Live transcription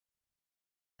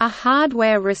A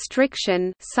hardware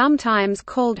restriction, sometimes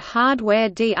called hardware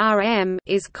DRM,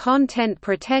 is content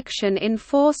protection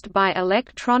enforced by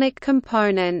electronic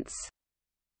components.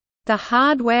 The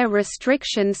hardware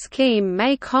restriction scheme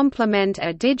may complement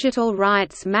a digital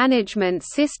rights management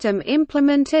system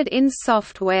implemented in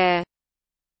software.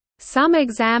 Some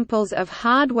examples of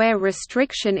hardware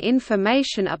restriction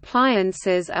information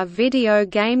appliances are video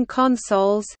game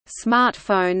consoles,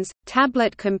 smartphones,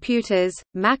 tablet computers,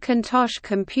 Macintosh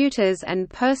computers and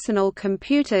personal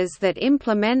computers that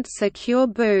implement secure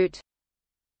boot.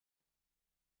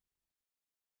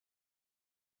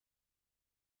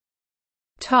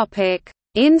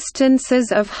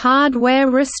 Instances of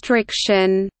hardware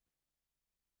restriction.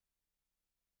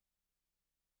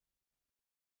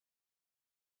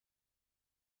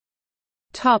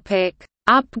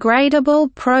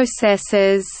 Upgradeable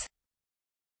processors.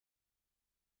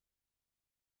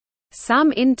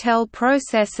 Some Intel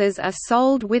processors are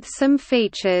sold with some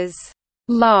features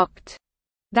locked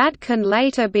that can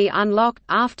later be unlocked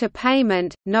after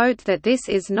payment. Note that this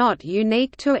is not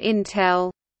unique to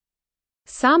Intel.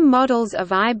 Some models of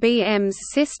IBM's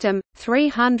System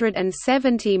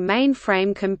 370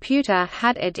 mainframe computer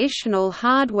had additional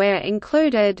hardware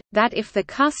included, that if the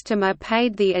customer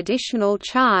paid the additional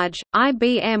charge,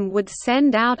 IBM would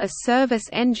send out a service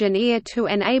engineer to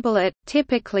enable it,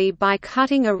 typically by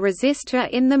cutting a resistor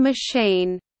in the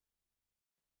machine.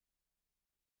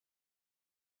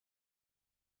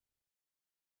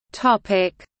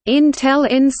 Intel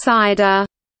Insider.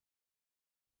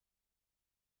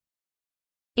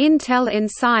 Intel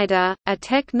Insider, a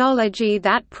technology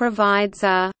that provides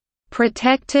a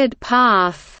 «protected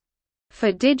path»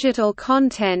 for digital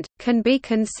content, can be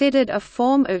considered a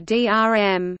form of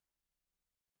DRM.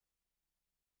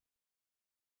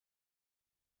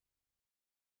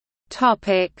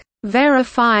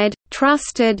 Verified,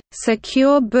 trusted,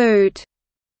 secure boot.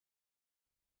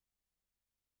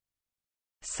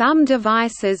 Some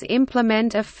devices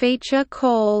implement a feature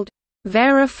called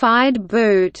 «verified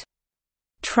boot»,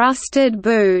 trusted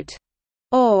boot,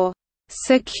 or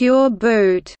secure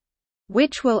boot,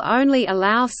 which will only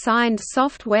allow signed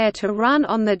software to run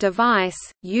on the device,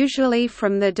 usually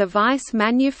from the device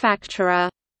manufacturer.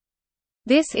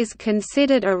 This is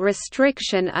considered a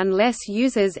restriction unless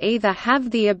users either have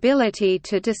the ability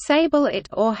to disable it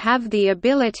or have the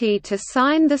ability to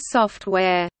sign the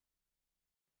software.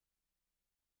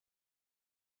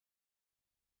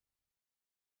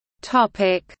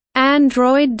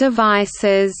 Android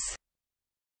devices.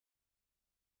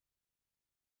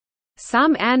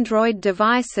 Some Android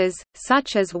devices,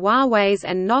 such as Huawei's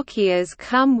and Nokia's,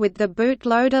 come with the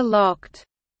bootloader locked.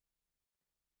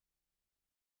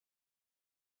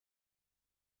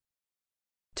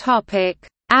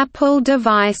 Apple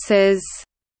devices.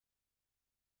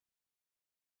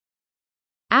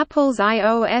 Apple's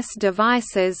iOS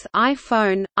devices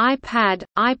iPhone, iPad,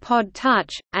 iPod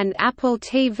Touch, and Apple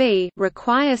TV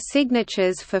require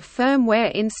signatures for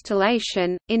firmware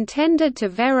installation, intended to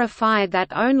verify that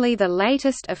only the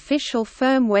latest official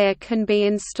firmware can be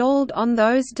installed on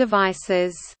those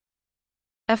devices.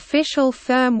 Official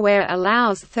firmware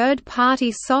allows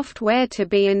third-party software to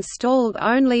be installed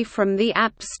only from the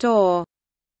App Store.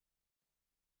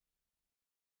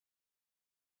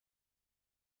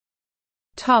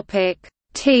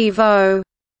 TiVo.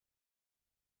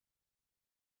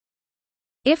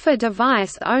 If a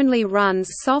device only runs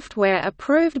software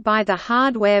approved by the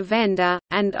hardware vendor,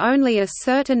 and only a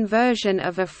certain version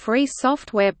of a free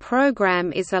software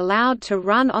program is allowed to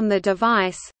run on the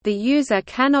device, the user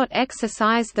cannot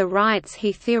exercise the rights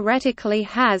he theoretically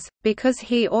has, because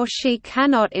he or she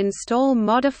cannot install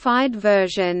modified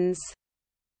versions.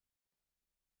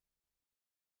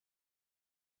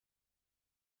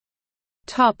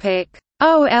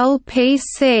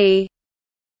 OLPC.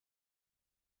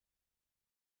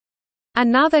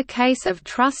 Another case of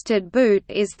trusted boot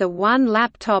is the one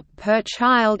laptop per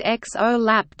child XO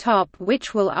laptop,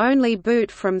 which will only boot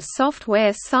from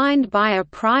software signed by a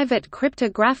private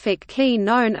cryptographic key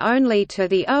known only to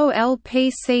the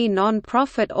OLPC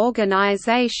non-profit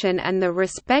organization and the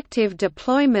respective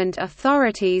deployment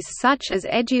authorities such as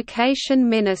education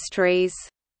ministries.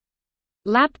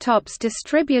 Laptops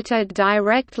distributed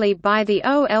directly by the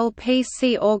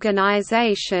OLPC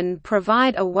organization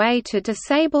provide a way to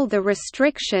disable the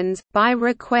restrictions, by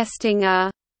requesting a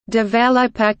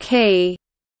 «developer key»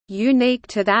 unique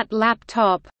to that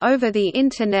laptop, over the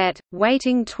Internet,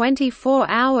 waiting 24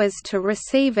 hours to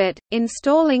receive it,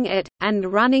 installing it,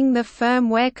 and running the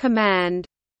firmware command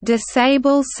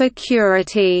 «disable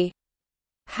security».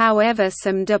 However,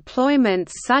 some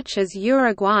deployments such as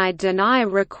Uruguay deny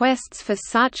requests for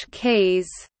such keys.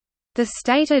 The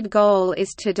stated goal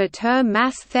is to deter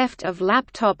mass theft of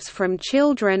laptops from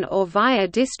children or via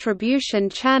distribution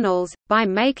channels, by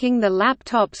making the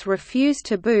laptops refuse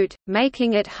to boot,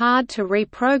 making it hard to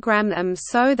reprogram them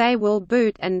so they will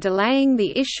boot, and delaying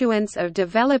the issuance of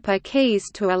developer keys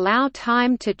to allow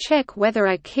time to check whether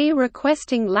a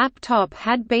key-requesting laptop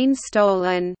had been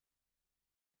stolen.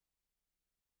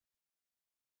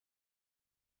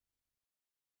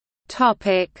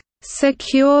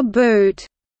 Secure boot.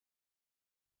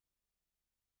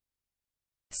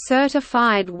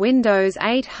 Certified Windows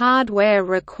 8 hardware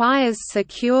requires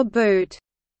secure boot.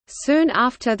 Soon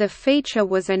after the feature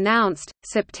was announced,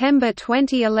 September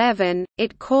 2011,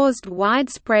 it caused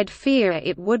widespread fear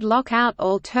it would lock out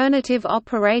alternative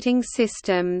operating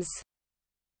systems.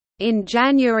 In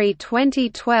January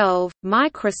 2012,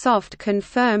 Microsoft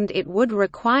confirmed it would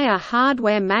require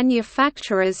hardware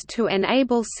manufacturers to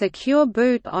enable secure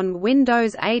boot on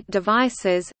Windows 8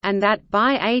 devices, and that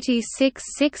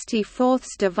by-86/64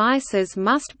 devices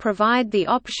must provide the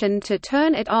option to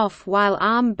turn it off, while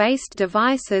ARM-based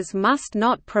devices must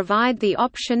not provide the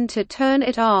option to turn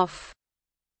it off.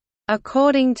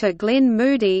 According to Glyn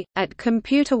Moody, at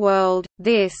Computerworld,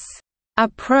 this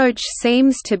approach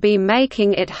seems to be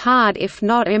making it hard if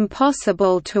not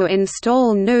impossible to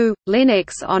install new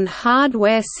Linux on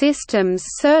hardware systems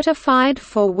certified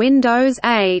for Windows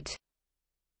 8.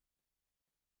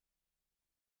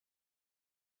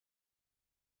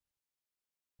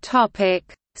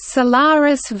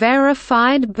 Solaris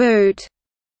verified boot.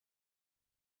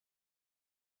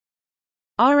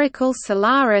 Oracle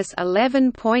Solaris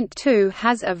 11.2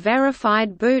 has a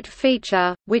verified boot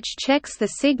feature, which checks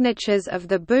the signatures of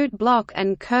the boot block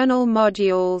and kernel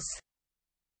modules.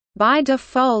 By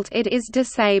default it is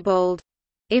disabled.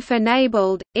 If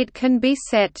enabled, it can be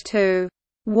set to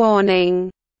 «warning»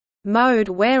 mode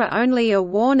where only a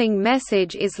warning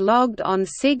message is logged on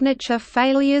signature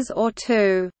failures, or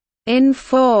to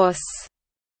 «enforce»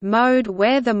 mode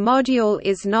where the module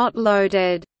is not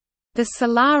loaded. The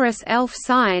Solaris ELF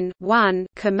sign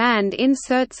command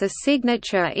inserts a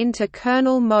signature into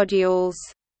kernel modules.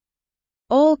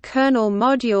 All kernel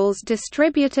modules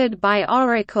distributed by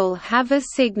Oracle have a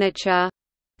signature.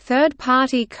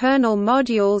 Third-party kernel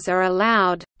modules are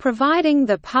allowed, providing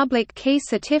the public key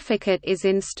certificate is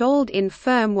installed in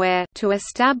firmware to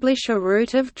establish a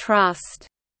root of trust.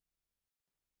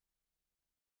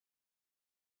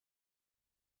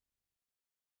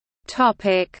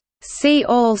 See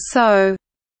also: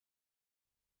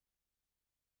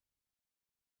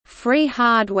 free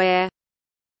hardware,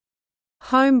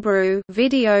 homebrew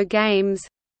video games,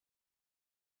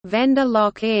 vendor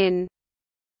lock-in.